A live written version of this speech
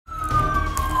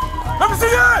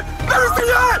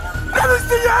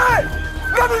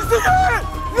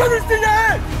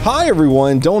Hi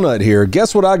everyone, Donut here.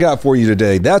 Guess what I got for you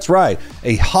today? That's right,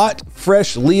 a hot,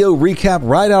 fresh Leo recap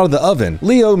right out of the oven.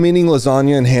 Leo meaning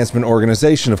Lasagna Enhancement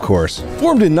Organization, of course.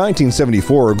 Formed in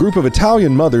 1974, a group of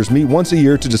Italian mothers meet once a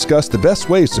year to discuss the best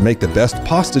ways to make the best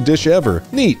pasta dish ever.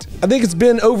 Neat. I think it's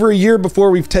been over a year before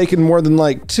we've taken more than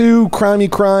like 2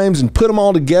 crimey crimes and put them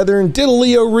all together and did a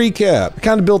Leo recap. I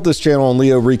kind of built this channel on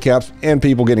Leo recaps and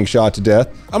people getting shot to death.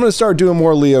 I'm gonna start doing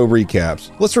more Leo recaps.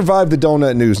 Let's revive the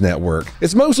Donut News Network.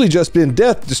 It's mostly just been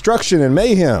death, destruction, and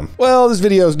mayhem. Well, this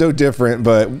video is no different,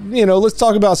 but you know, let's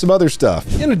talk about some other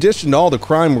stuff. In addition to all the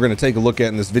crime we're gonna take a look at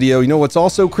in this video, you know what's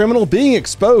also criminal? Being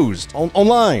exposed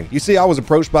online. You see, I was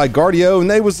approached by Guardio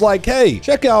and they was like, hey,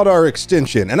 check out our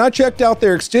extension. And I checked out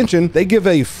their extension. They give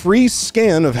a free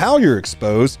scan of how you're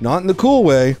exposed, not in the cool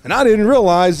way. And I didn't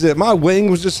realize that my wing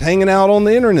was just hanging out on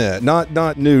the internet,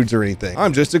 not nudes or anything.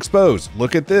 I'm just exposed.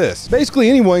 Look at this. Basically,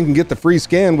 anyone can get the free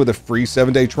scan with a free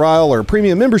 7-day trial or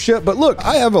premium membership, but look,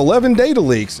 I have 11 data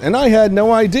leaks and I had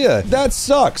no idea. That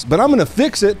sucks, but I'm gonna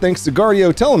fix it thanks to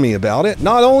Guardio telling me about it.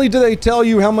 Not only do they tell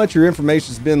you how much your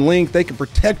information's been linked, they can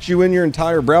protect you in your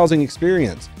entire browsing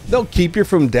experience. They'll keep you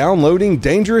from downloading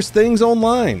dangerous things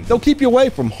online. They'll keep you away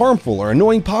from harmful or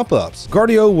annoying pop-ups.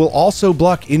 Guardio will also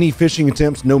block any phishing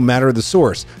attempts no matter the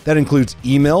source. That includes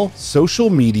email, social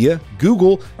media,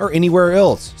 Google, or anywhere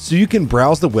else, so you can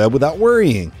browse the web without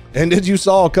worrying. And as you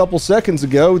saw a couple seconds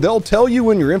ago, they'll tell you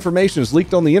when your information is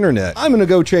leaked on the internet. I'm gonna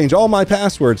go change all my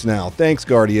passwords now. Thanks,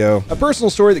 Guardio. A personal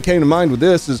story that came to mind with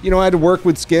this is, you know, I had to work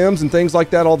with skims and things like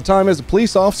that all the time as a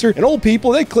police officer, and old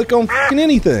people, they click on f***ing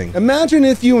anything. Imagine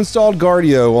if you installed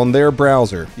Guardio on their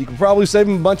browser. You could probably save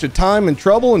them a bunch of time and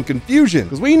trouble and confusion,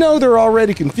 because we know they're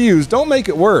already confused. Don't make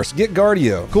it worse. Get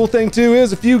Guardio. Cool thing too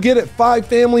is, if you get it, 5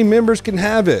 family members can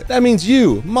have it. That means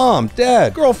you, mom,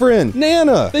 dad, girlfriend,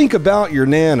 Nana. Think about your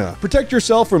Nana. Protect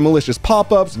yourself from malicious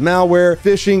pop-ups, malware,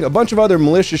 phishing, a bunch of other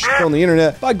malicious shit on the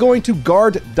internet by going to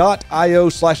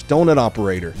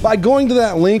guard.io/donutoperator. By going to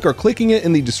that link or clicking it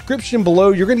in the description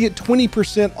below, you're gonna get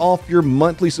 20% off your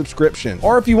monthly subscription.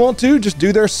 Or if you want to, just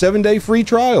do their 7-day free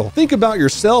trial. Think about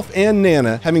yourself and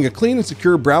Nana having a clean and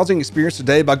secure browsing experience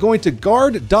today by going to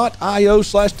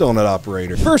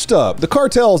guard.io/donutoperator. First up, the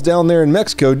cartels down there in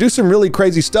Mexico do some really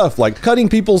crazy stuff like cutting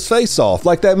people's face off,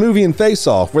 like that movie in Face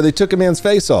Off where they took a man's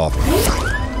face off.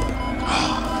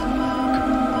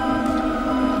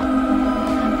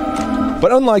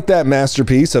 But unlike that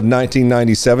masterpiece of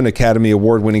 1997 Academy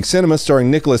Award-winning cinema starring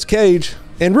Nicolas Cage,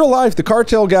 in real life, the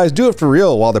cartel guys do it for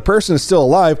real while the person is still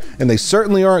alive, and they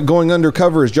certainly aren't going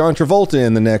undercover as John Travolta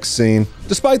in the next scene.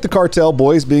 Despite the cartel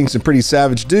boys being some pretty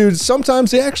savage dudes,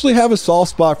 sometimes they actually have a soft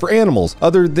spot for animals,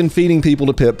 other than feeding people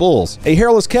to pit bulls. A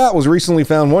hairless cat was recently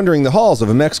found wandering the halls of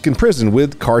a Mexican prison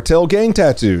with cartel gang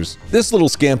tattoos. This little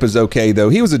scamp is okay though,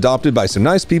 he was adopted by some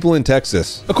nice people in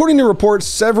Texas. According to reports,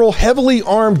 several heavily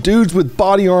armed dudes with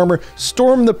body armor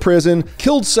stormed the prison,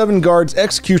 killed 7 guards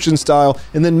execution style,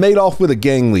 and then made off with a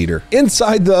gang leader.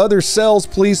 Inside the other cells,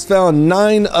 police found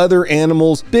 9 other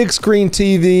animals, big screen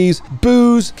TVs,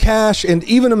 booze, cash, and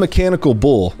even a mechanical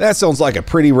bull. That sounds like a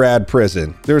pretty rad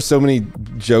prison. There are so many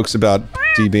jokes about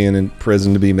being in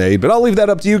prison to be made, but I'll leave that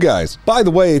up to you guys. By the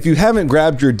way, if you haven't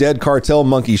grabbed your Dead Cartel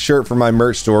Monkey shirt from my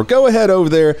merch store, go ahead over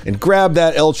there and grab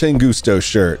that El Changusto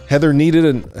shirt.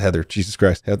 Jesus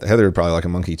Christ. Heather would probably like a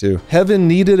monkey too. Heaven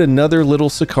needed another little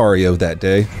Sicario that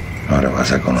day. Ahora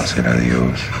vas a conocer a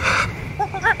Dios.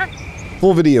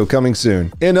 Full video coming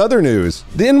soon. In other news,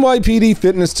 the NYPD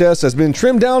fitness test has been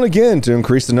trimmed down again to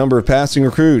increase the number of passing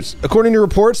recruits. According to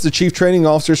reports, the chief training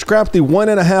officer scrapped the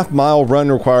 1.5-mile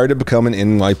run required to become an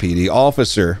NYPD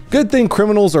officer. Good thing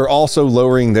criminals are also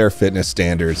lowering their fitness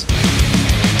standards.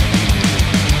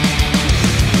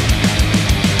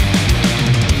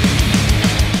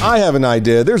 I have an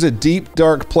idea. There's a deep,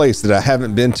 dark place that I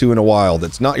haven't been to in a while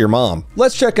that's not your mom.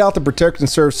 Let's check out the Protect and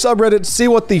Serve subreddit to see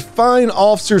what the fine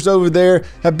officers over there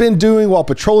have been doing while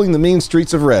patrolling the mean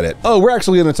streets of Reddit. Oh, we're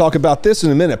actually going to talk about this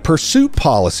in a minute. Pursuit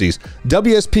policies.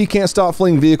 WSP can't stop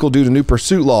fleeing vehicle due to new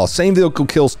pursuit law. Same vehicle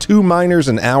kills 2 minors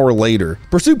an hour later.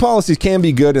 Pursuit policies can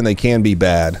be good and they can be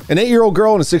bad. An 8-year-old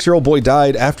girl and a 6-year-old boy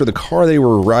died after the car they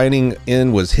were riding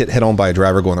in was hit head-on by a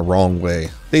driver going the wrong way.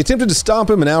 They attempted to stop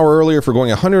him an hour earlier for going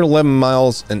 111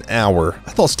 miles an hour.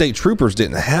 I thought state troopers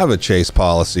didn't have a chase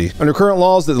policy. Under current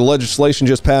laws that the legislation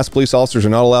just passed, police officers are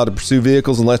not allowed to pursue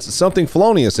vehicles unless it's something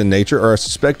felonious in nature or a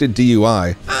suspected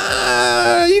DUI.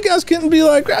 You guys couldn't be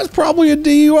like, that's probably a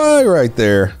DUI right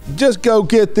there. Just go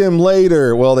get them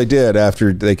later. Well, they did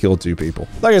after they killed 2 people.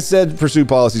 Like I said, pursuit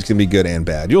policies can be good and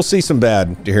bad. You'll see some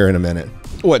bad here in a minute.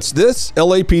 What's this?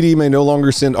 LAPD may no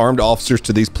longer send armed officers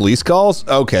to these police calls?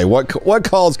 Okay, what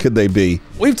calls could they be?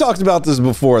 We've talked about this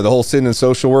before, the whole sending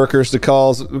social workers to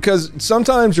calls, because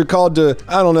sometimes you're called to,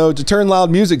 I don't know, to turn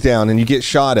loud music down and you get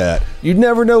shot at. You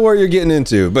never know where you're getting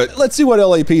into, but let's see what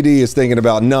LAPD is thinking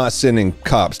about not sending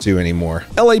cops to anymore.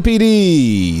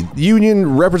 LAPD,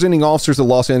 union representing officers of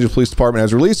the Los Angeles Police Department,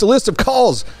 has released a list of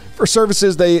calls for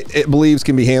services it believes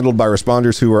can be handled by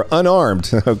responders who are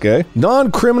unarmed. Okay.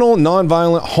 Non-criminal,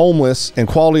 non-violent, homeless, and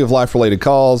quality of life related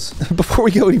calls. Before we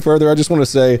go any further, I just want to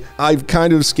say I've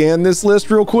kind of scanned this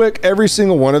list real quick. Every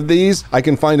single one of these I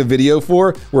can find a video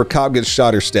for where a cop gets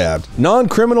shot or stabbed.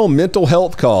 Non-criminal mental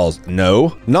health calls.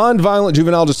 No. Non-violent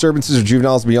juvenile disturbances or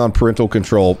juveniles beyond parental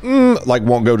control. Like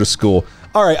won't go to school.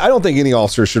 All right, I don't think any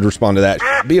officer should respond to that.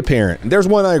 Be a parent. There's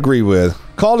one I agree with.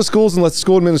 Call to schools unless the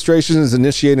school administration is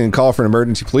initiating a call for an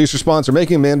emergency police response or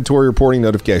making a mandatory reporting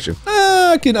notification.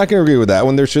 I can agree with that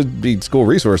one. There should be school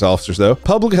resource officers though.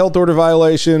 Public health order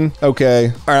violation. Okay.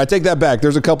 All right, I take that back.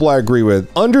 There's a couple I agree with.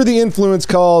 Under the influence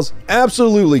calls,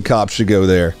 absolutely cops should go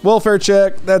there. Welfare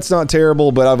check, that's not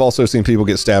terrible, but I've also seen people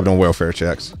get stabbed on welfare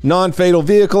checks. Non-fatal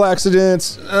vehicle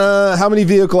accidents. How many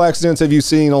vehicle accidents have you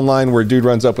seen online where a dude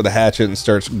runs up with a hatchet and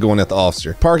starts going at the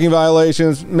officer? Parking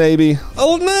violations, maybe.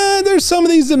 Oh, nah, there's some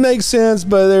of these that make sense,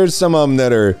 but there's some of them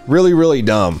that are really, really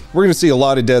dumb. We're gonna see a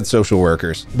lot of dead social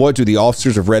workers. What do the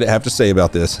officers of Reddit have to say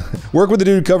about this? Work with a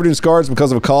dude covered in scars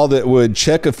because of a call that would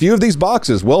check a few of these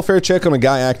boxes. Welfare check on a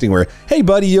guy acting where, hey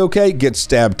buddy, you okay? Gets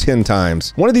stabbed 10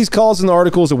 times. One of these calls in the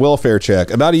article is a welfare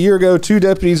check. About a year ago, 2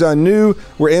 deputies I knew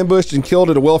were ambushed and killed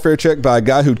at a welfare check by a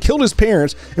guy who'd killed his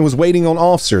parents and was waiting on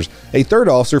officers. A third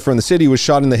officer from the city was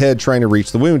shot in the head trying to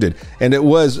reach the wounded, and it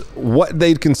was what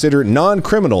they'd consider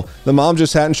non-criminal. The mom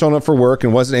just hadn't shown up for work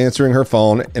and wasn't answering her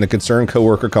phone, and a concerned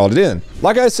coworker called it in.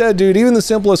 Like I said, dude, even the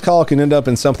simplest call can end up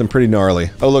in something pretty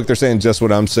gnarly. Oh, look, they're saying just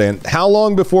what I'm saying. How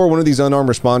long before one of these unarmed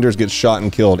responders gets shot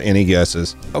and killed? Any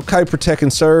guesses? Okay, protect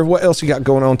and serve. What else you got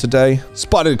going on today?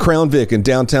 Spotted Crown Vic in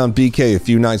downtown BK a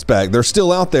few nights back. They're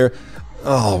still out there.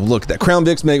 Oh, look, that Crown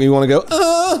Vics make me want to go,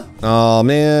 Oh,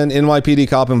 man. NYPD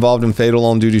cop involved in fatal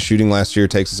on-duty shooting last year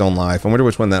takes his own life. I wonder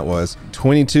which one that was.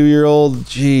 22-year-old?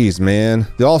 Jeez, man.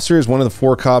 The officer is one of the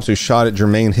 4 cops who shot at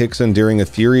Jermaine Hickson during a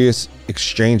furious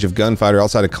exchange of gunfire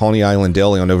outside of Coney Island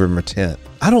Deli on November 10th.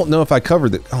 I don't know if I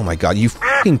covered that. Oh my God, you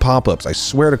fucking pop-ups. I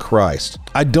swear to Christ.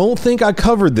 I don't think I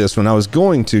covered this when I was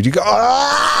going to. You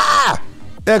go,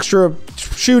 extra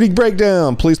shooting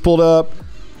breakdown. Police pulled up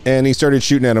and he started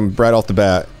shooting at him right off the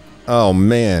bat. Oh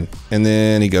man. And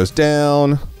then he goes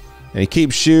down and he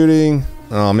keeps shooting.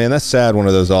 Oh man, that's sad. One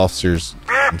of those officers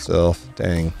himself.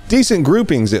 Dang. Decent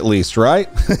groupings at least, right?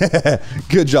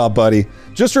 Good job, buddy.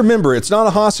 Just remember, it's not a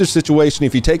hostage situation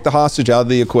if you take the hostage out of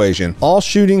the equation. All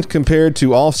shootings compared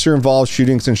to officer-involved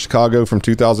shootings in Chicago from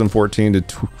 2014 to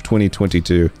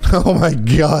 2022. Oh my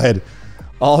God.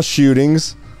 All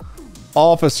shootings.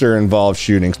 Officer-involved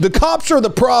shootings. The cops are the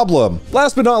problem.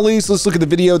 Last but not least, let's look at the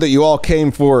video that you all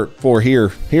came for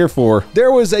here.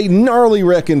 There was a gnarly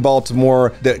wreck in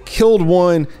Baltimore that killed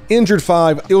 1, injured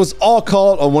 5. It was all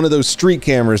caught on one of those street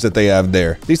cameras that they have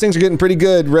there. These things are getting pretty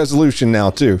good resolution now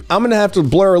too. I'm gonna have to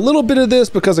blur a little bit of this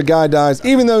because a guy dies,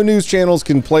 even though news channels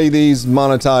can play these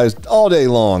monetized all day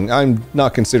long. I'm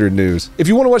not considered news. If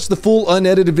you want to watch the full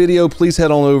unedited video, please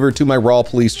head on over to my Raw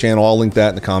Police channel. I'll link that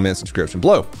in the comments and description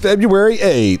below. February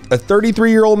 8th, a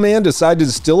 33-year-old man decided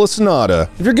to steal a Sonata.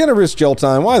 If you're gonna risk jail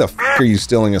time, why the f are you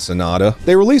stealing a Sonata?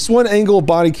 They released one angle of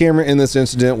body camera in this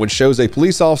incident, which shows a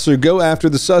police officer go after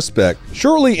the suspect.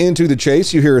 Shortly into the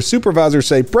chase, you hear a supervisor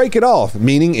say, "Break it off,"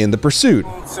 meaning in the pursuit.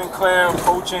 Sinclair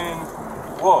approaching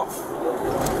Wolf.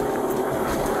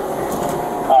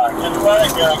 Just let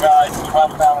it go, guys. It's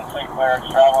westbound in Sinclair.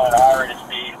 It's traveling at a high rate of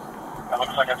speed. It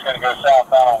looks like it's going to go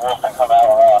southbound on Wolf and come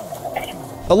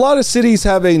out. A lot of cities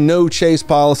have a no chase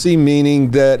policy,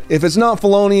 meaning that if it's not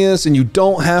felonious and you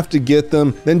don't have to get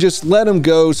them, then just let them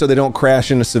go so they don't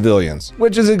crash into civilians,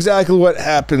 which is exactly what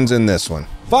happens in this one.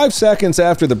 5 seconds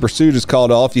after the pursuit is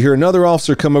called off, you hear another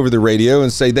officer come over the radio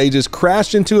and say they just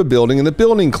crashed into a building and the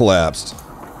building collapsed.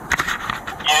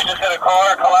 Yeah, just hit a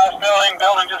car, collapsed building.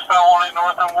 Building just fell on it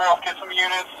north on Wolf. Get some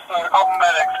units, a couple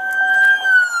medics.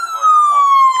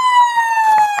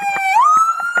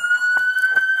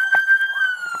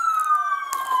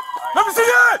 Let me see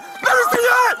it! Let me see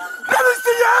it! Let me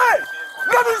see it!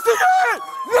 Let me see it!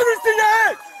 Let me see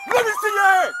it! Let me see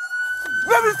it!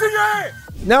 Let me see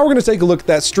it! Now we're going to take a look at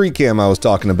that street cam I was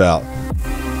talking about.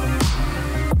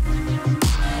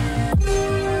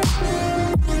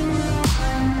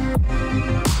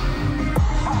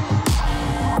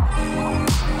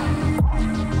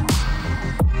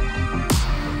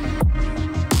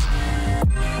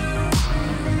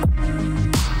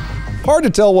 Hard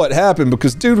to tell what happened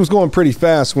because dude was going pretty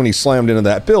fast when he slammed into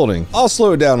that building. I'll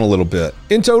slow it down a little bit.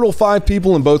 In total, 5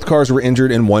 people in both cars were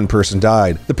injured and 1 person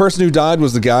died. The person who died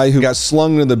was the guy who got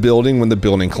slung into the building when the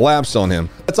building collapsed on him.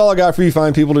 That's all I got for you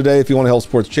fine people today. If you want to help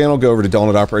support the channel, go over to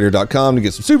donutoperator.com to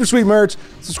get some super sweet merch.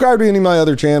 Subscribe to any of my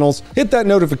other channels. Hit that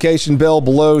notification bell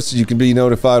below so you can be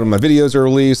notified when my videos are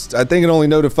released. I think it only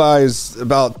notifies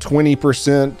about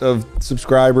 20% of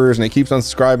subscribers, and it keeps on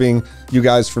subscribing you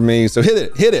guys for me. So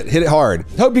hit it hard.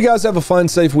 Hope you guys have a fun,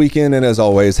 safe weekend, and as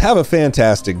always, have a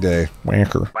fantastic day.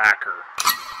 Wanker.